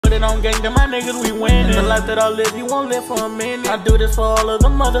it on gang, then my niggas, we winning. The life that I live, you won't live for a minute. I do this for all of the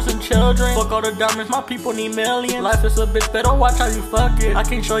mothers and children. Fuck all the diamonds, my people need millions. Life is a bitch, better watch how you fuck it. I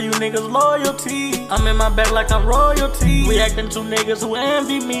can't show you niggas loyalty. I'm in my bag like I'm royalty. Reacting to niggas who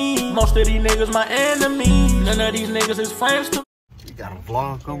envy me. Most of these niggas my enemies. None of these niggas is friends to. We got a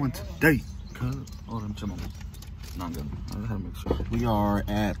vlog going today. Cause all them channels. Not good. I had to make sure. We are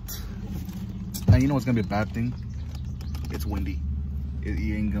at. And you know what's gonna be a bad thing? It's windy. It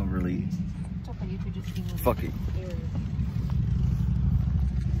ain't gonna really. Fuck it.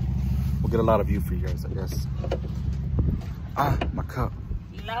 We'll get a lot of view for you guys, I guess. Ah, my cup.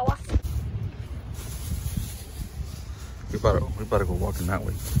 We better go walking that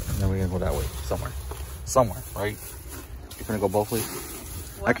way, and then we're gonna go that way, somewhere, right? You're gonna go both ways.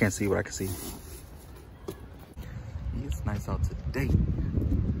 What? I can't see what I can see. It's nice out today.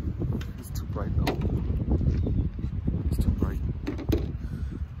 It's too bright though. It's too bright.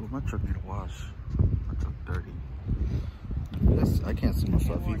 Oh, my truck need a wash. My truck dirty. I can't see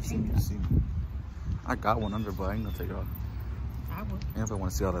myself. You can see me. You see me. I got one under, but I ain't gonna take it off. I would. And if I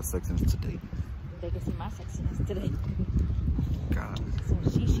want to see all that sexiness today. They can see my sexiness today. God.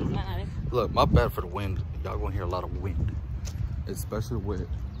 She's not. Look, my bad for the wind. Y'all gonna hear a lot of wind, especially with.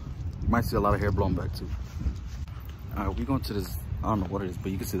 You might see a lot of hair blown back too. We going to this. I don't know what it is,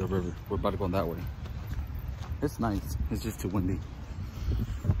 but you can see the river. We're about to go that way. It's nice. It's just too windy.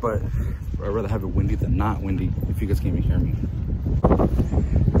 But I'd rather have it windy than not windy. If you guys can't even hear me.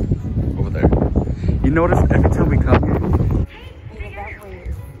 Over there. You notice every time we come here.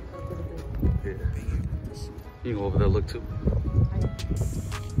 Yeah. You can go over there, look too.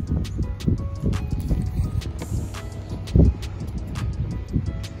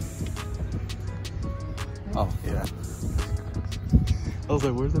 Oh, yeah. I was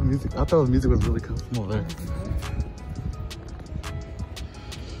like, where's the music? I thought the music was really coming from over there. Down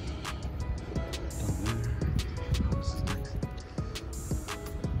there. Oh, this is nice.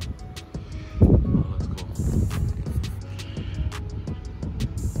 Oh, that's cool.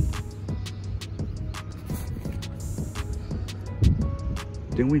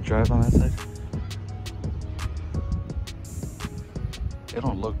 Didn't we drive on that side? It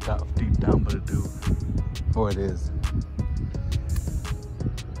don't look that deep down, but it do. Oh, it is.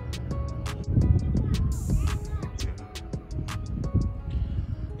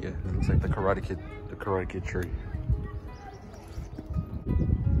 Yeah, it looks like the Karate Kid tree.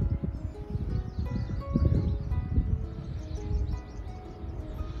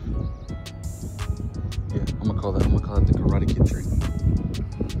 Yeah, I'm gonna call that the Karate Kid tree.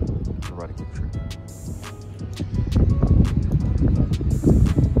 Karate Kid tree.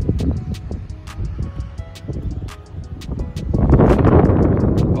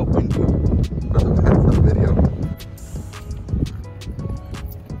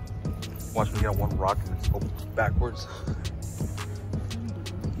 Watch me get one rock and just go backwards.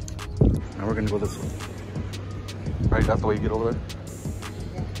 Now we're gonna go this way. Right, that's the way you get over there?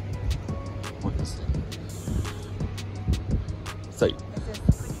 Yeah. What is it? Say.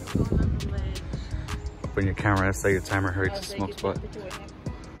 Open your camera, say your timer, hurry to smoke spot.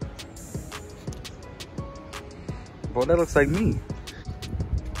 Bro, that looks like me.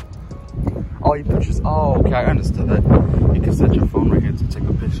 Oh, you pictures. Oh, okay, I understood that. You can set your phone right here to take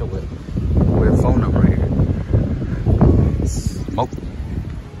a picture with a phone number right here.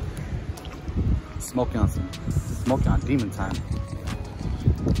 Smoking on demon time.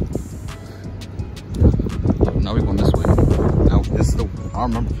 Now we're going this way. Now this is I don't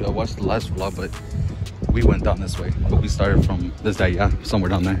remember if I watched the last vlog, but we went down this way. But we started from this day, yeah, somewhere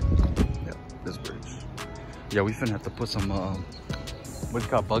down there. Yeah, this bridge. Yeah, we finna have to put some what do you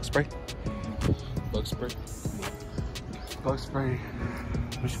call it, bug spray? Bug spray? Yeah. Bug spray.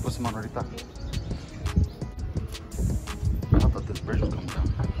 We should put some on ahorita. I thought this bridge was coming down.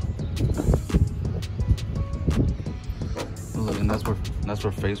 Look, and that's where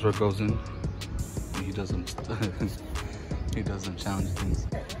Phaseware goes in. He doesn't he doesn't challenge things.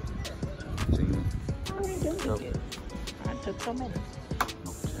 What are you doing? I took so many.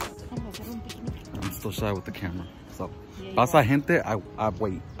 I'm still shy with the camera. So pasa gente, I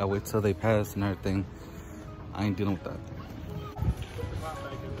wait till they pass and everything. I ain't dealing with that.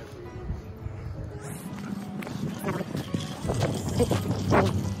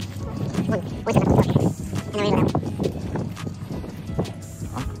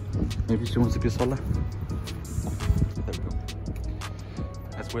 Maybe she wants to be sola. There we go.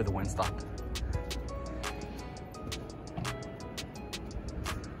 That's where the wind stopped.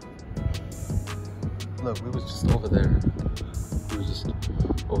 Look, we was just over there. We was just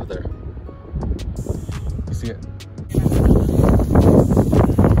over there. You see it?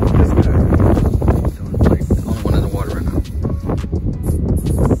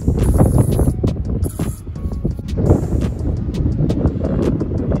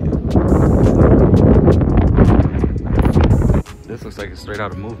 like it's straight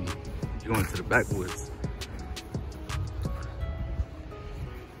out of a movie. You're going to the backwoods.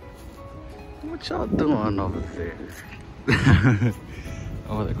 What y'all doing over there?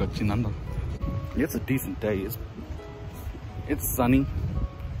 Oh, they're cochinando. It's a decent day. It's sunny,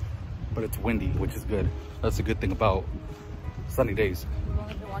 but it's windy, which is good. That's a good thing about sunny days.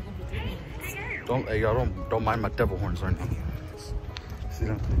 Don't mind my devil horns right now. See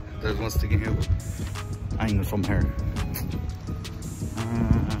them? There's one sticking here, but I ain't gonna show my hair.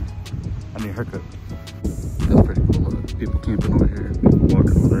 I need a haircut. That's pretty cool. People camping over here,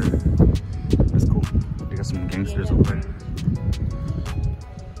 walking over there. That's cool. They got some gangsters over there.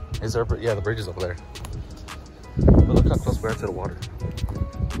 Is there? Yeah, the bridge is over there. But look how close we are to the water.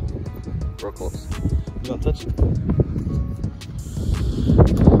 Real close. You gonna touch it?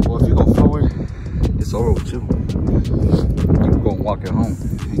 Well, if you go forward, it's over with you. You can go and walk it home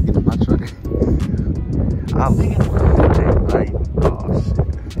and get in my truck. Oh shit.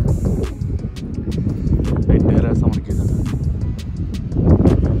 Hey, deadass, I want to get in there.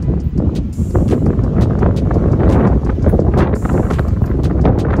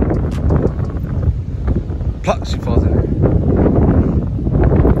 Plop, she falls in there.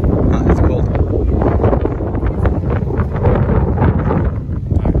 It's cold.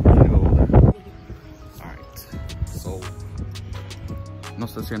 Alright, we're gonna go over there. Alright, so no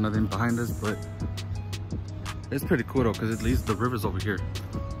such here, nothing behind us, but it's pretty cool though, because at least the river's over here.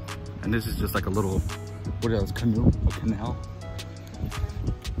 And this is just like a little, what is that, canoe? A canal?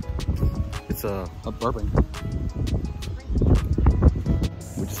 It's a Burbank.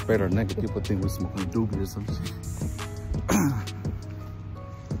 We just sprayed our neck and people think we're smoking doobie or something.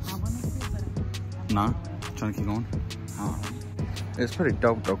 Nah, trying to keep going. It's pretty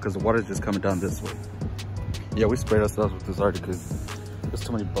dope though, because the water's just coming down this way. Yeah, we sprayed ourselves with this already because there's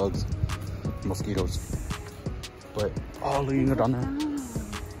too many bugs, mosquitoes. But oh, look, you can go down there.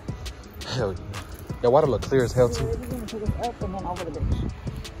 Hell yeah. That water look clear as hell too. We're gonna take us up and then over the beach.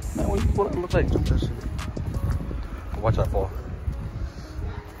 Man, what it look like? Jump that shit. Watch out fall.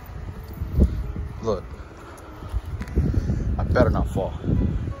 Look. I better not fall.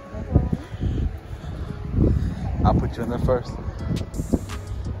 I'll put you in there first.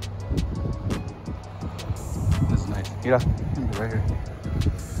 This is nice. Yeah, right here.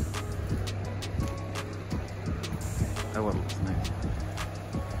 That one looks nice.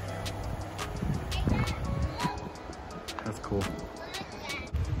 That's cool.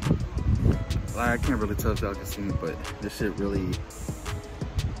 Like, I can't really tell if y'all can see me, but this shit really,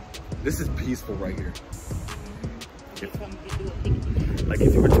 this is peaceful right here. Like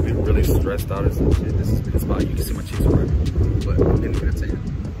if you were to be really stressed out or some shit, this is a good spot. You can see my cheeks are red, but I'm getting a tan.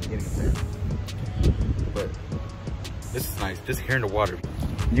 But this is nice, just hearing the water.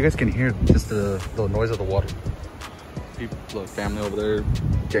 You guys can hear just the noise of the water. People, look, family over there,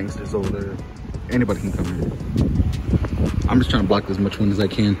 gangsters over there. Anybody can come here. I'm just trying to block as much wind as I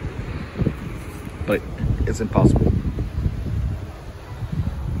can, but it's impossible.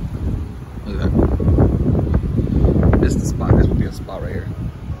 Look at that. This is the spot. This would be a spot right here.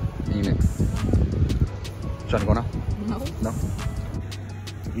 Ain't it? Trying to go now? No. No?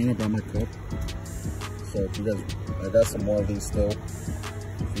 You know about my cup. So if you guys, I got some more of these still.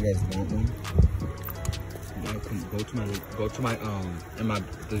 If you guys want one, go to my in my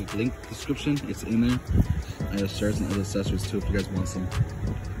the link description. It's in there. I have shirts and other accessories too. If you guys want some.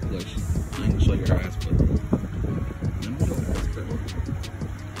 Look, I ain't gonna show you her ass, but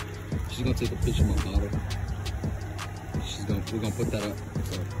she's gonna take a picture of my bottle. We're gonna put that up.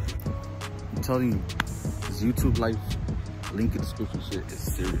 So I'm telling you, this YouTube life link in the description shit is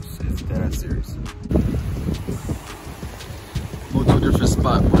serious. It's that serious. Go to a different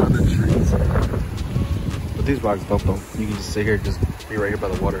spot with other trees. But these rocks dope though. You can just sit here, just be right here by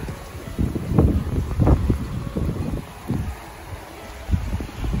the water.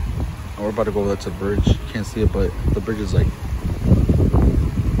 We're about to go over there to the bridge. You can't see it, but the bridge is like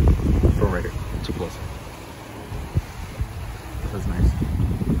right here. Too close. That's nice.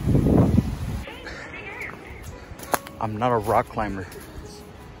 I'm not a rock climber.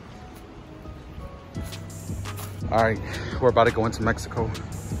 All right, we're about to go into Mexico.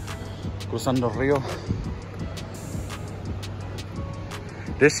 Cruzando Rio.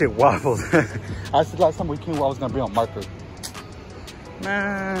 This shit wobbles. I said last time we came, I was gonna be on marker.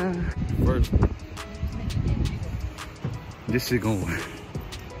 Man, first, this shit gonna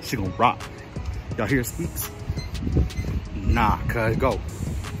rock. Y'all hear squeaks? Nah, cuz go.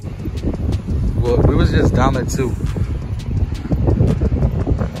 Well, we was just down there too.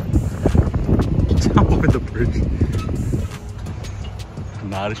 Top of the bridge.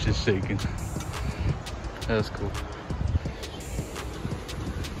 Nah, this shit's shaking. That's cool.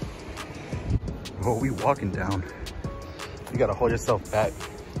 Bro, we walking down. You gotta hold yourself back.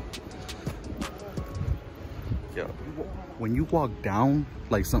 Yo, when you walk down,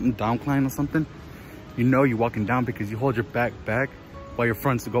 like something downcline or something, you know you're walking down because you hold your back while your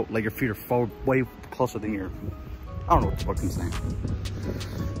fronts go, like your feet are forward, way closer than your, I don't know what the fuck I'm saying.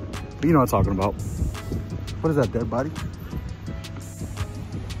 But you know what I'm talking about. What is that, dead body?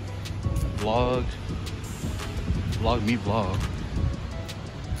 Vlog me vlog.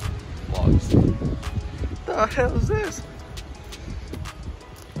 Vlogs. What the hell is this?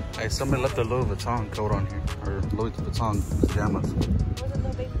 Hey, somebody left a Louis Vuitton coat on here. Or Louis Vuitton pajamas.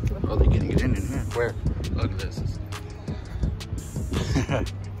 Oh, they're getting it in here. Where? Look at this.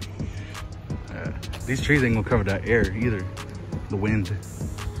 These trees ain't gonna cover that air either. The wind.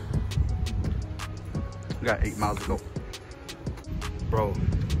 We got 8 miles to go. Bro.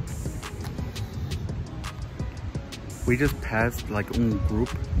 We just passed like a group.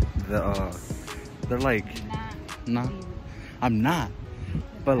 They're like, nah. I'm not.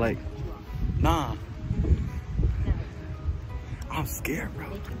 But like, nah. I'm scared, bro.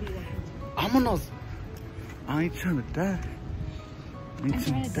 I'm on those. I ain't trying to die. I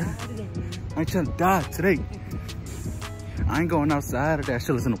ain't trying to die today. I ain't going outside today. I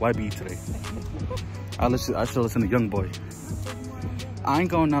should listen to YB today. I should listen to Young Boy. I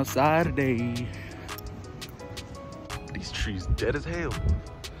ain't going outside today. These trees dead as hell.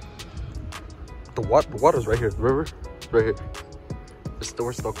 The water's right here. The river, right here.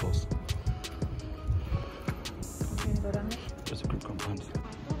 We're still close. There's a group coming.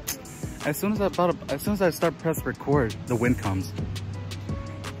 As soon as I start press record, the wind comes.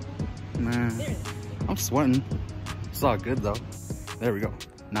 Man, I'm sweating. It's all good though. There we go.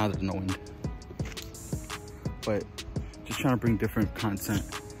 Now there's no wind. But just trying to bring different content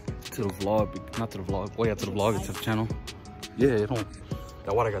to the vlog. Not to the vlog. Well, yeah, to the vlog and to the channel. Yeah,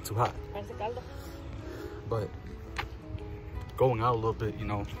 that water got too hot. But going out a little bit, you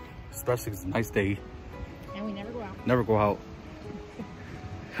know, especially it's a nice day. And we never go out. Never go out.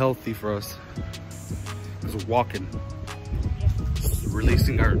 Healthy for us. Because we're walking.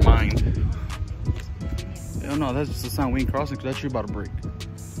 Releasing our mind. Hell no, that's just a sign we ain't crossing because that tree about to break.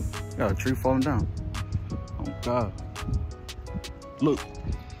 Got a tree falling down. Oh God. Look.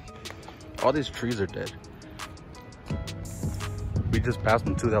 All these trees are dead. We just passed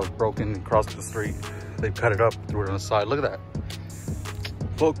them too that was broken and crossed the street. They cut it up, threw it on the side. Look at that.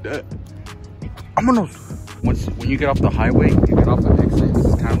 Fuck that. I'm gonna, when you get off the highway, you get off the exit. This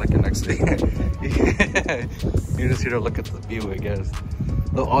is kind of like an exit. You're just here to look at the view, I guess.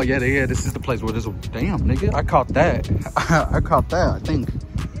 Oh yeah, this is the place where there's a, damn nigga, I caught that. I caught that, I think.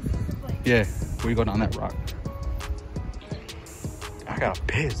 Yeah, where you go down that rock. I got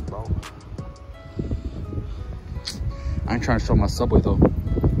pissed, bro. I ain't trying to show my Subway though.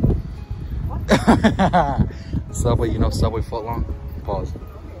 Subway, you know Subway foot long. Pause.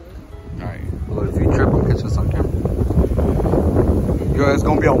 Alright, well, if you trip, I'll catch this on camera. Yo, it's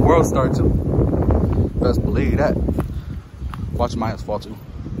gonna be on World Star too. Best believe that. Watch my ass fall too.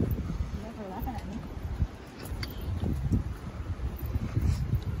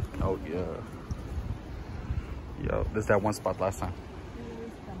 Oh yeah. Yo, this is that one spot last time.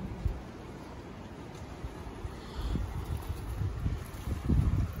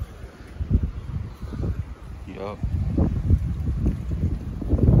 Yup.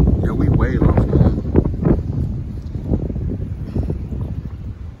 Yeah, we way low, man.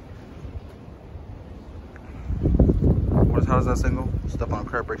 How does that single? Step on a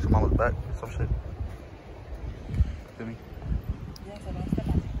crab, breaks your mama's back, some shit. Feel me? Yes, I don't step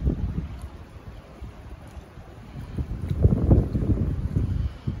on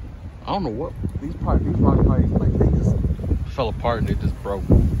I don't know what these rocks probably like they just fell apart and they just broke.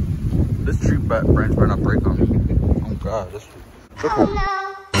 This tree branch better not break on me. Oh God, this tree. Look oh no!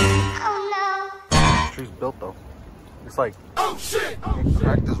 Oh no! This tree's built though. It's like oh shit! Oh, it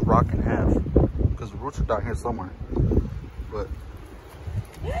cracked this rock in half because the roots are down here somewhere. But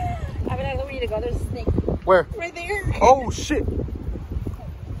I mean, I want you to go. There's a snake. Where? Right there. Oh shit!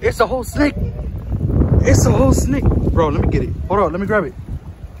 It's a whole snake. It's a whole snake, bro. Let me get it. Hold on, let me grab it.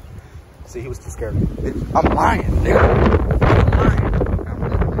 See, he was too scared. I'm lying, nigga. I'm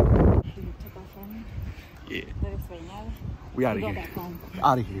lying. Yeah. We out of here.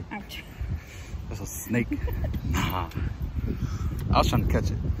 Out of here. That's a snake. Nah. I was trying to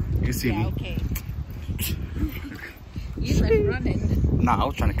catch it. You see me? Okay. You left running. Nah, I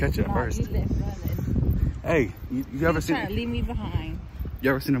was trying to catch it at first. You left running. Hey, you ever seen? Trying to leave me behind. You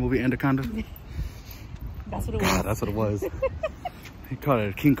ever seen the movie Anaconda? That's what it was. God, that's what it was. He called it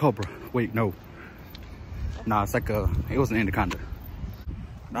a King Cobra. Wait, no. Nah, it's like a. It was an anaconda.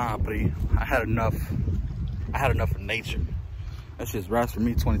 Nah, buddy, I had enough of nature. That shit's rats for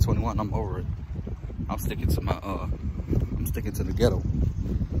me. 2021, I'm over it. I'm sticking to my I'm sticking to the ghetto.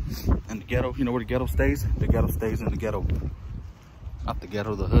 And the ghetto, you know where the ghetto stays? The ghetto stays in the ghetto. Not the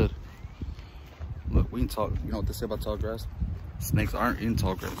ghetto, the hood. Look, we can talk. You know what they say about tall grass? Snakes aren't in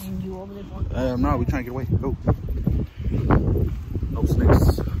tall grass. And you over there? No, we trying to get away. Go. No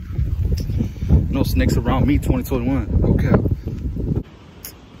snakes. No snakes around me. 2021. No cap.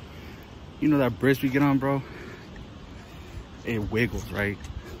 You know that bridge we get on, bro? It wiggles, right?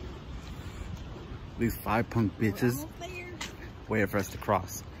 These 5 punk bitches waiting for us to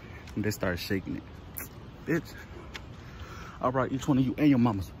cross. And they start shaking it. Bitch. All right, each one of you and your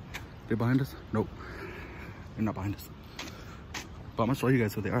mamas. They behind us? Nope. They're not behind us. But I'm gonna show you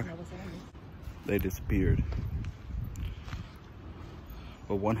guys who they are. They disappeared.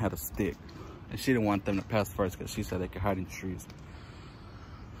 But one had a stick. And she didn't want them to pass first because she said they could hide in trees.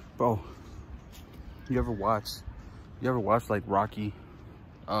 Bro, you ever watch like Rocky?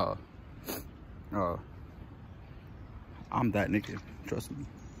 I'm that nigga, trust me.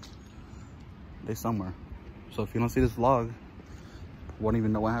 They somewhere. So if you don't see this vlog, you won't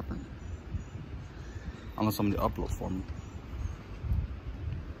even know what happened. Unless somebody uploads for me.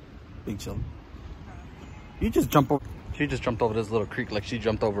 Big chill. You just jump over. She just jumped over this little creek like she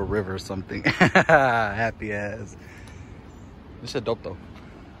jumped over a river or something. Happy ass. This shit dope though.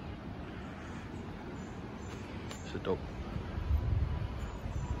 Shit dope.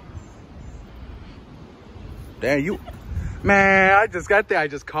 Damn, you. Man, I just got there. I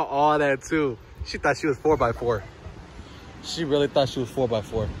just caught all that too. She thought she was 4x4. She really thought she was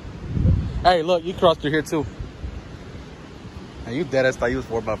 4x4. Hey, look, you crossed through here too. And you deadass thought you was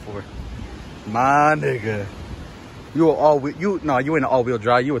 4x4. My nigga. You were you ain't an all-wheel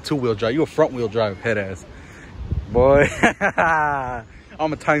drive. You a 2-wheel drive. You a front-wheel drive head ass. Boy. I'ma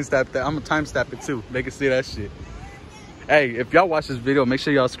timestamp that. I'ma timestamp it too. They can see that shit. Hey, if y'all watch this video, make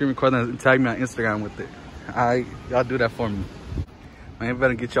sure y'all screen record and tag me on Instagram with it. Alright, y'all do that for me. Man, you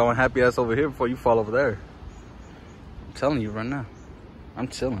better get y'all happy ass over here before you fall over there. I'm telling you right now. I'm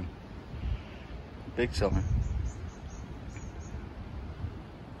chilling. Big chilling.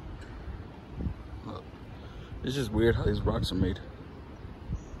 Look, it's just weird how these rocks are made.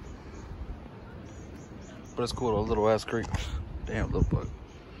 But it's cool, a little ass creek. Damn, little bug.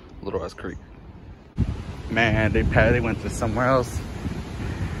 Little ass creek. Man, they went to somewhere else.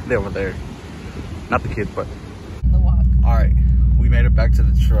 They were there. Not the kids, but The walk. all right, we made it back to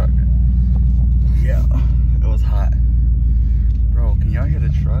the truck. Yeah, it was hot. Bro, can y'all hear the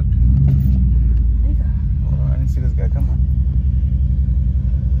truck? Hold on, I didn't see this guy coming.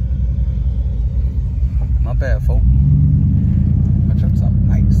 Not bad, folks. My truck's up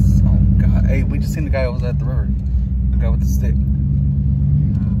nice. Oh God, hey, we just seen the guy over at the river. The guy with the stick.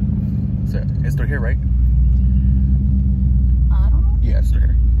 It's through here, right? I don't know. Yeah, it's through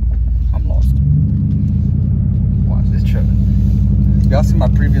here. I'm lost. Watch this truck. Y'all see my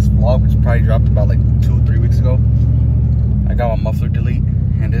previous vlog, which probably dropped about like 2 or 3 weeks ago? I got my muffler delete,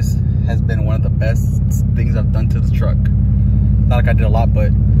 and this has been one of the best things I've done to the truck. Not like I did a lot,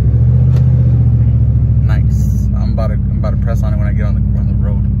 but nice. I'm about to press on it when I get on the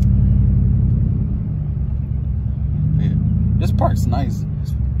road. Yeah. This park's nice.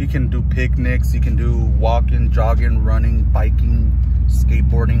 You can do picnics, you can do walking, jogging, running, biking,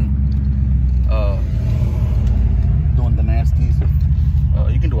 skateboarding, doing the nasties.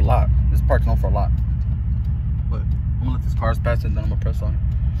 You can do a lot. This park's known for a lot. But I'm gonna let this cars pass and then I'm gonna press on.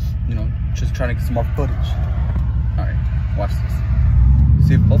 You know, just trying to get some more footage. Alright, watch this.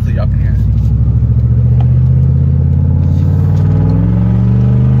 See if both of y'all can hear it.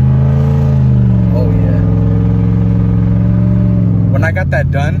 Oh yeah. When I got that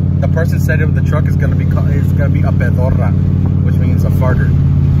done, the person said the truck is gonna be a pedorra, which means a farter.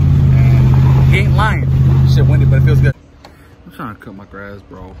 And he ain't lying. Shit windy, but it feels good. I'm trying to cut my grass,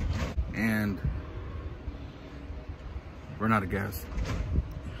 bro, and run out of gas.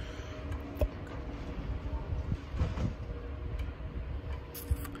 Fuck.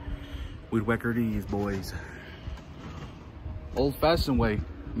 We'd whacker these boys. Old-fashioned way.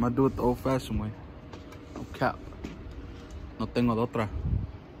 I'm gonna do it the old-fashioned way. No cap. No tengo de otra.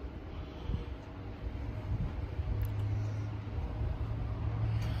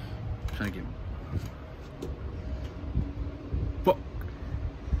 Trying to get. Fuck.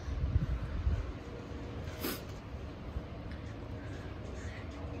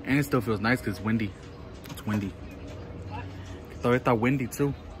 And it still feels nice because it's windy. It's windy. So it's windy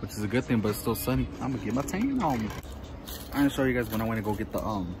too, which is a good thing, but it's still sunny. I'm gonna get my tan on. I'm gonna show you guys when I went to go get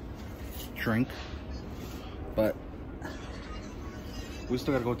the drink, but we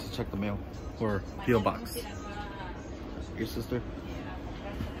still gotta go to check the mail or P.O. box. Your sister?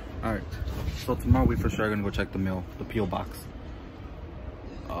 Alright, so tomorrow we for sure are gonna go check the mail, the P.O. box.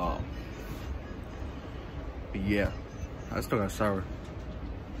 But yeah, I still gotta shower.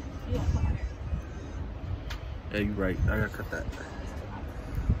 Yeah, you're right. I gotta cut that.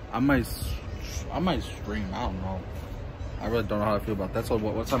 I might stream. I don't know. I really don't know how I feel about that. So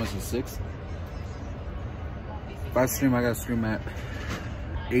what time is it? 6? If I stream, I gotta stream at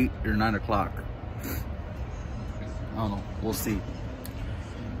 8 or 9 o'clock. I don't know. We'll see.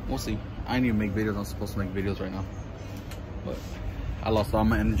 We'll see. I ain't even make videos. I'm supposed to make videos right now, but I lost all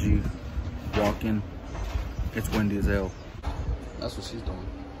my energy walking. It's windy as hell. That's what she's doing.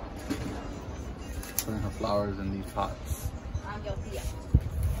 Putting her flowers in these pots.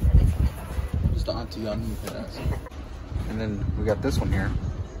 Just the auntie underneath her ass. And then we got this one here.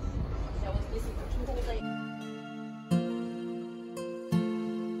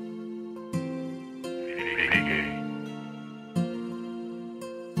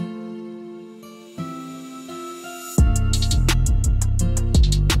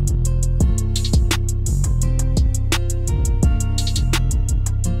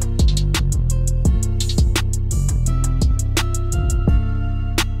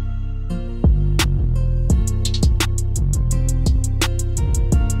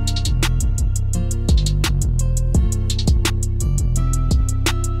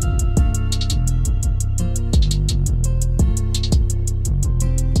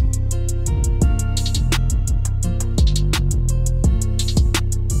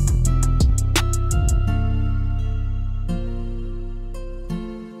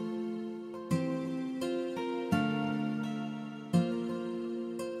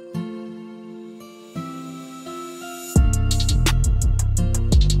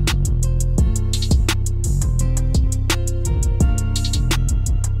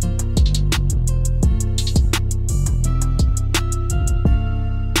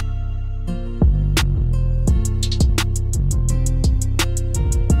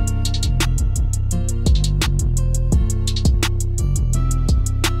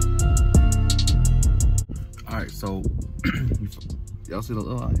 So y'all see the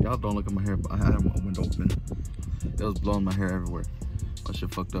y'all don't look at my hair, but I had a window open. It was blowing my hair everywhere. My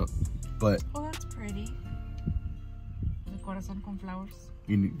shit fucked up. But oh, that's pretty. The corazón con flowers.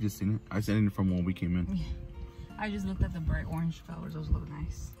 You just seen it? I seen it from when we came in. Yeah. I just looked at the bright orange flowers. Those look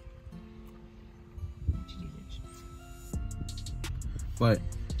nice. But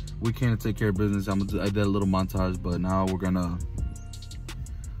we came to take care of business. I did a little montage, but now we're gonna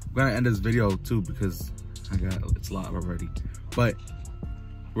end this video too because it's live already. But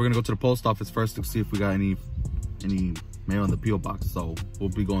we're gonna go to the post office first to see if we got any mail in the P.O. box. So we'll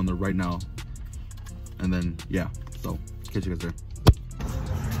be going there right now, and then yeah. So catch you guys there.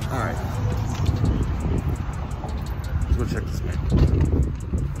 All right, let's go check this mail.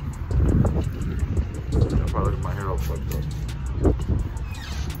 I'll probably get my hair all fucked up.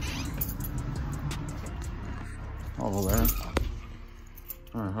 All there.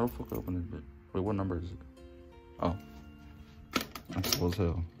 All right, how the fuck I open this bit? Wait, what number is it? Oh, that's slow as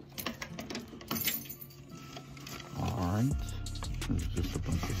hell. All right, there's just a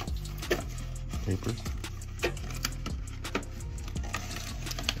bunch of papers.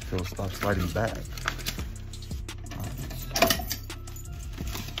 If it'll stop sliding back. Right.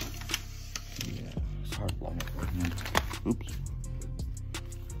 Yeah, it's hard blowing up right here. Oops.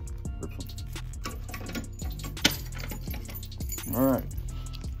 All right,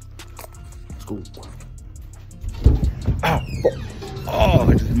 let's go. Ow! Oh,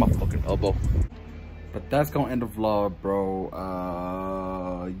 I just hit my fucking elbow. But that's gonna end the vlog, bro.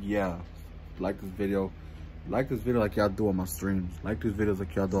 Yeah. Like this video like y'all do on my streams. Like these videos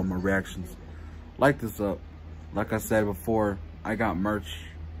like y'all do on my reactions. Like this up. Like I said before, I got merch.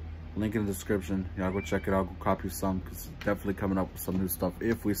 Link in the description. Y'all go check it out. Go copy some, because it's definitely coming up with some new stuff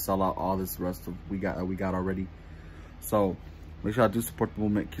if we sell out all this rest of we got already. So make sure I do support the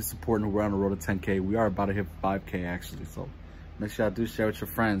movement. Keep supporting. We're on the road to 10K. We are about to hit 5K actually. So make sure I do share with your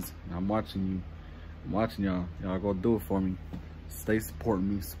friends. I'm watching you. I'm watching y'all. Y'all go do it for me. Stay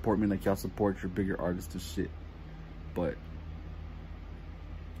supporting me. Support me like y'all support your bigger artists and shit. But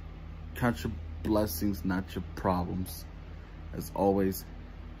count your blessings, not your problems. As always,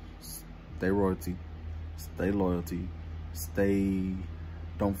 stay royalty. Stay loyalty. Stay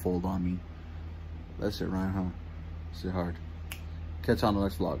don't fold on me. That shit right, huh? Shit hard. Catch you on the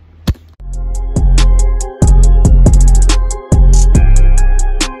next vlog.